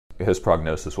his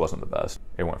prognosis wasn't the best.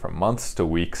 It went from months to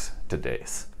weeks to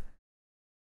days.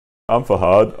 I'm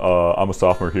Fahad. I'm a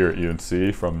sophomore here at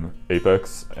UNC from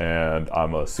Apex, and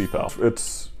I'm a CPAL. It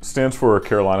stands for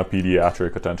Carolina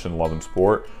Pediatric Attention, Love, and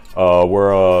Sport.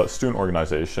 We're a student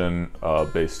organization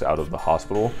based out of the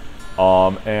hospital.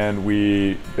 And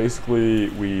we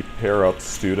pair up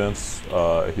students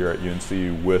here at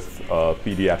UNC with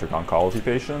pediatric oncology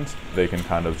patients. They can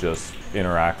kind of just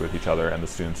interact with each other, and the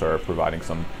students are providing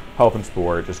some help and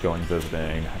support, just going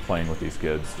visiting, playing with these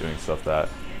kids, doing stuff that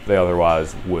they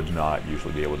otherwise would not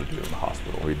usually be able to do in the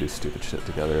hospital. We do stupid shit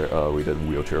together. We did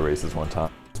wheelchair races one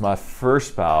time. It was my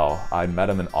first pal. I met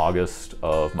him in August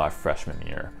of my freshman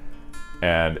year,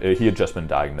 and he had just been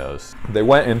diagnosed. They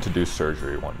went in to do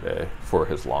surgery one day for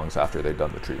his lungs after they'd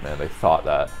done the treatment. They thought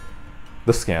that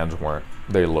the scans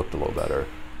they looked a little better.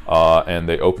 And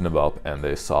they opened them up and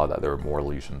they saw that there were more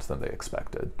lesions than they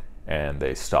expected. And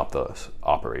they stopped the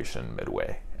operation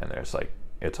midway. And they're just like,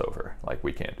 it's over, like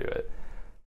we can't do it.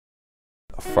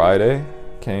 Friday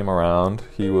came around.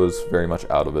 He was very much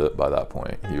out of it by that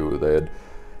point.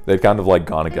 They'd kind of like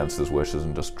gone against his wishes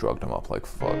and just drugged him up like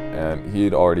fuck. And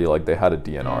he'd already they had a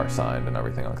DNR signed and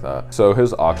everything like that. So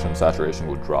his oxygen saturation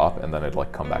would drop and then it'd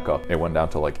like come back up. It went down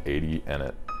to like 80 and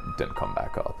it didn't come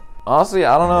back up. Honestly,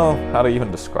 I don't know how to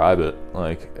even describe it.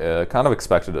 Like, kind of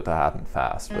expected it to happen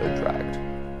fast, but it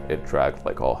dragged. It dragged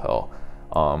like all hell.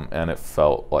 And it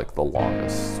felt like the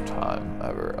longest time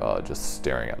ever, just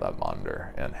staring at that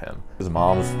monitor and him. His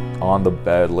mom's on the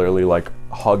bed, literally like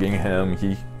hugging him.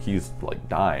 He's like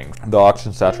dying. The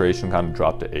oxygen saturation kind of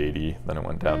dropped to 80, then it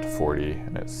went down to 40,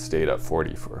 and it stayed at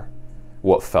 40 for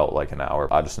what felt like an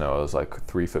hour. I just know it was like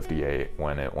 3:58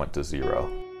 when it went to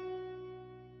 0.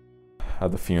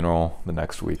 At the funeral the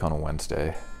next week on a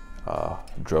Wednesday,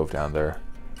 drove down there.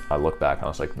 I looked back and I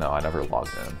was like, no, I never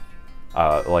logged in.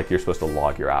 Like you're supposed to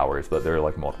log your hours, but there were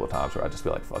like multiple times where I'd just be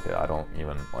like, fuck it, I don't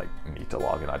even like need to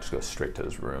log in. I just go straight to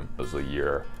his room. It was a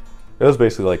year. It was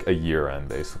basically like a year end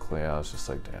basically. I was just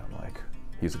like, damn, like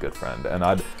he's a good friend. And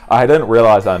I didn't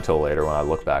realize that until later when I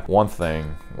look back. One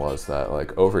thing was that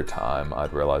like over time,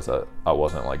 I'd realized that I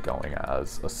wasn't like going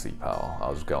as a CPAL. I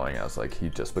was going as like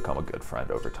he'd just become a good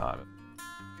friend over time.